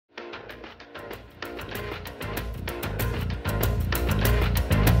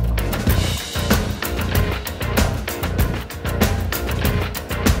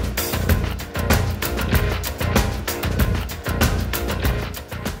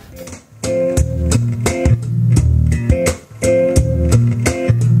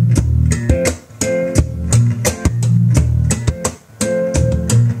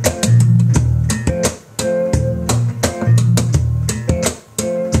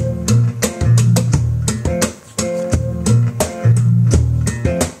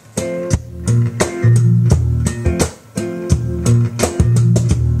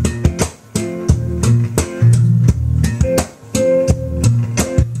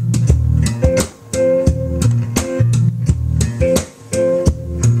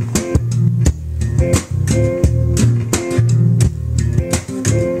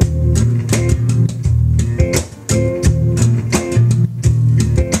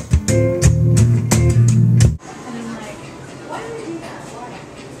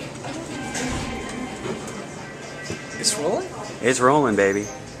It's rolling, baby.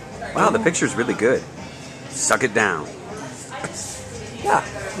 Wow, the picture's really good. Suck it down. Yeah,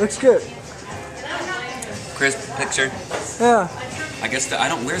 looks good. Crisp picture. Yeah. I guess I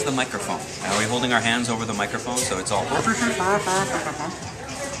don't. Where's the microphone? Are we holding our hands over the microphone so it's all?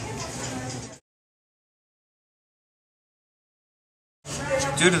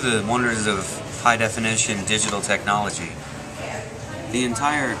 Due to the wonders of high definition digital technology, the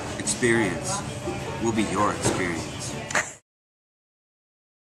entire experience will be your experience.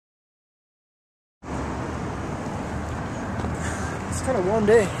 It's kind of one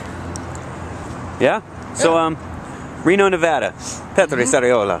day. Yeah? So, Reno, Nevada. Petteri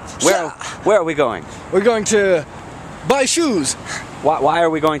Sariola. Where are we going? We're going to buy shoes. Why are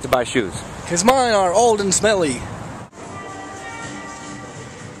we going to buy shoes? Because mine are old and smelly.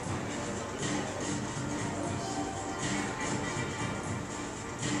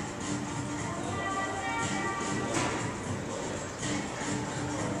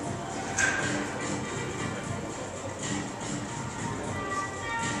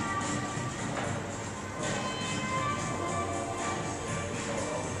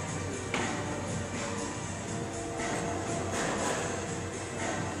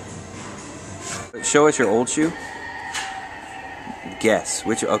 Show us your old shoe. Guess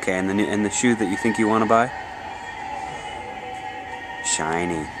which. Okay, and the shoe that you think you want to buy.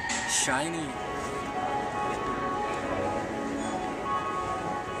 Shiny. Shiny.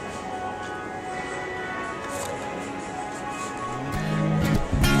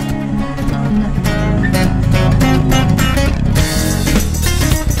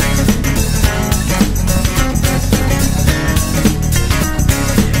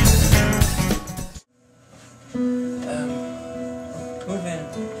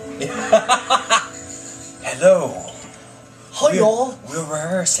 Hello. Hi, y'all. We're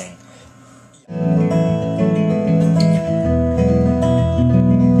rehearsing.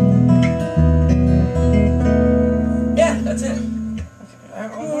 Yeah, that's it.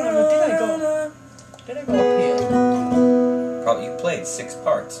 Did I go up here? Probably you played 6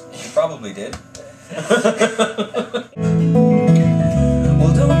 parts. You probably did.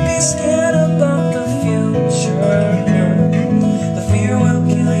 Well, don't be scared about the future. The fear will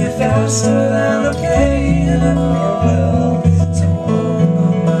kill you faster than the pain ever will. So,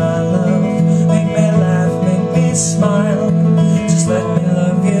 oh my love, make me laugh, make me smile. Just let me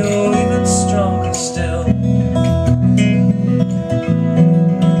love you even stronger still.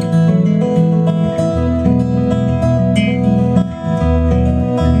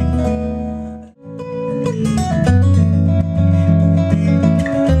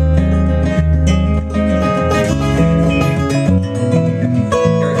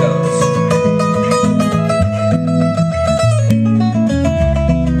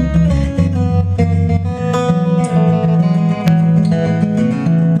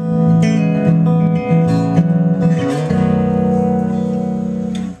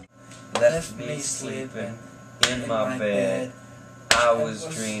 Left me sleeping in my bed. I was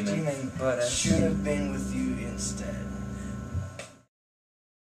dreaming, but I should have been with you instead.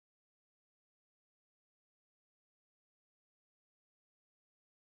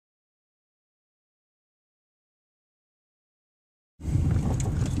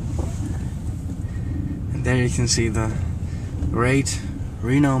 And there you can see the great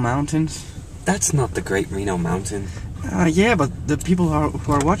Reno Mountains. That's not the Great Reno Mountain. Yeah, but the people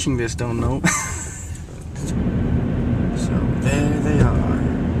who are watching this don't know. So there they are,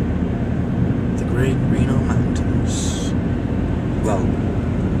 the Great Reno Mountains. Well,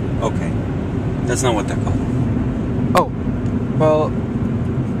 okay. That's not what they're called. Oh, well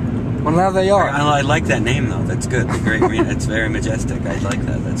now they are. I like that name though. That's good. The Great Reno. It's very majestic. I like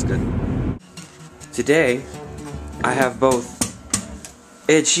that. That's good. Today, I have both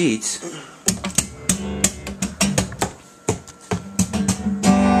Ed Sheets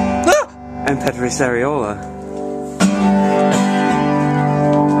and Petteri Sariola.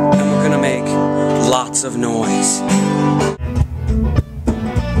 And we're gonna make lots of noise.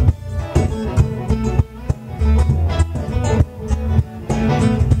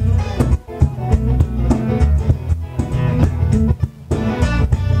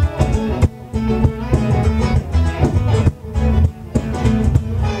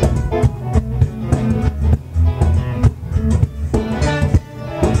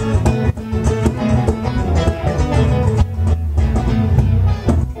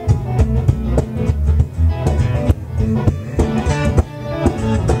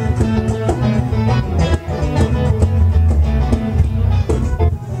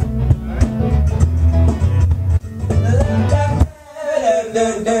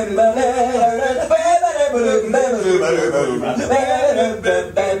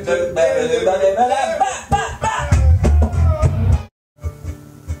 Ba-da-ba-da-ba.